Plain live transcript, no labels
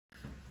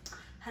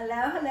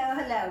Hello, hello,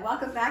 hello.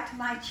 Welcome back to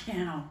my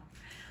channel.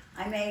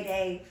 I made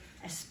a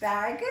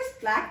asparagus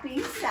black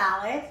bean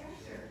salad.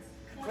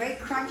 Great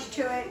crunch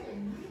to it.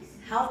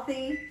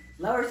 Healthy.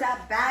 Lowers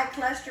that bad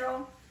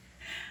cholesterol.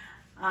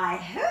 I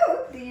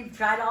hope that you've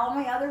tried all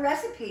my other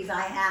recipes.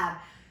 I have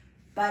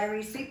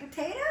buttery sweet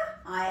potato.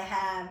 I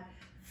have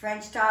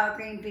French style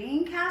green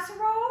bean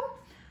casserole,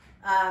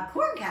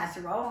 corn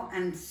casserole,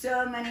 and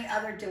so many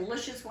other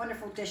delicious,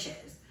 wonderful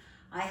dishes.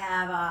 I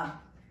have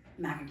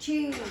mac and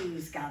cheese,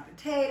 scalloped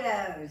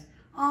potatoes,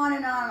 on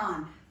and on and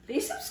on.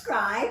 Please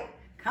subscribe,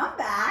 come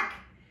back,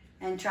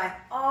 and try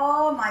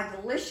all my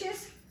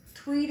delicious,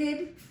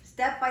 tweeted,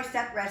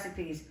 step-by-step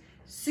recipes.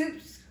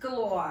 Soups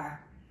galore.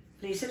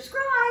 Please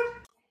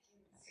subscribe.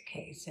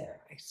 Okay, so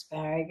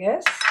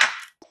asparagus,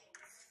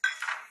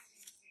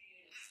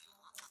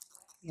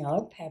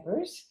 yellow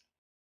peppers,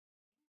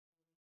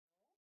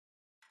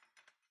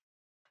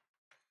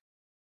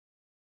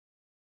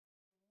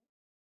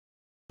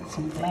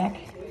 some black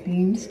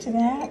beans to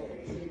that.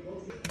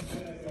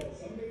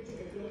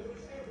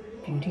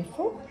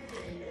 Beautiful.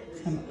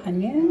 Some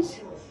onions.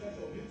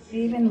 It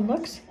even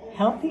looks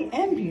healthy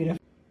and beautiful.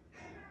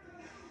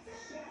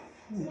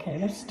 Okay,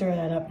 let's stir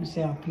that up and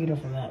see how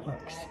beautiful that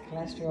looks.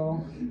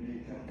 Cholesterol,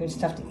 good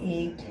stuff to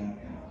eat.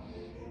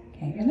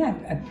 Okay, isn't that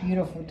a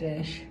beautiful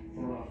dish?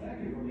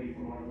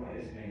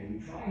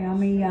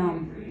 Yummy,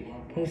 yum.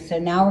 Okay, so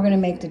now we're going to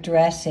make the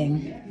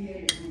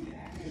dressing.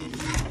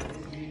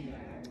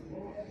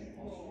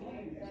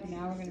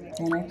 Now we're going to make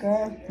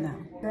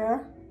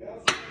vinegar,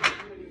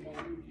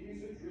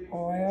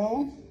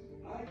 oil,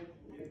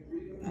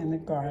 and the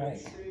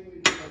garlic.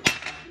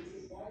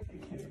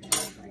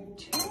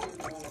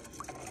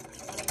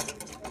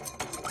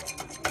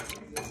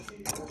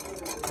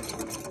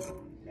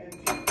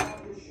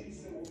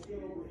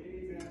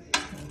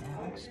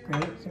 That looks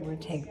great. So we'll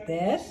take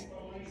this.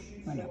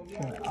 I'm going to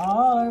put it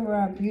all over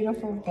our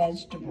beautiful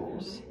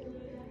vegetables.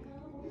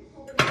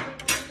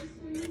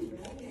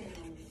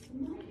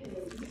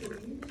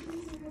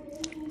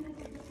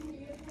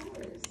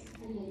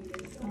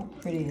 How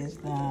pretty is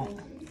that?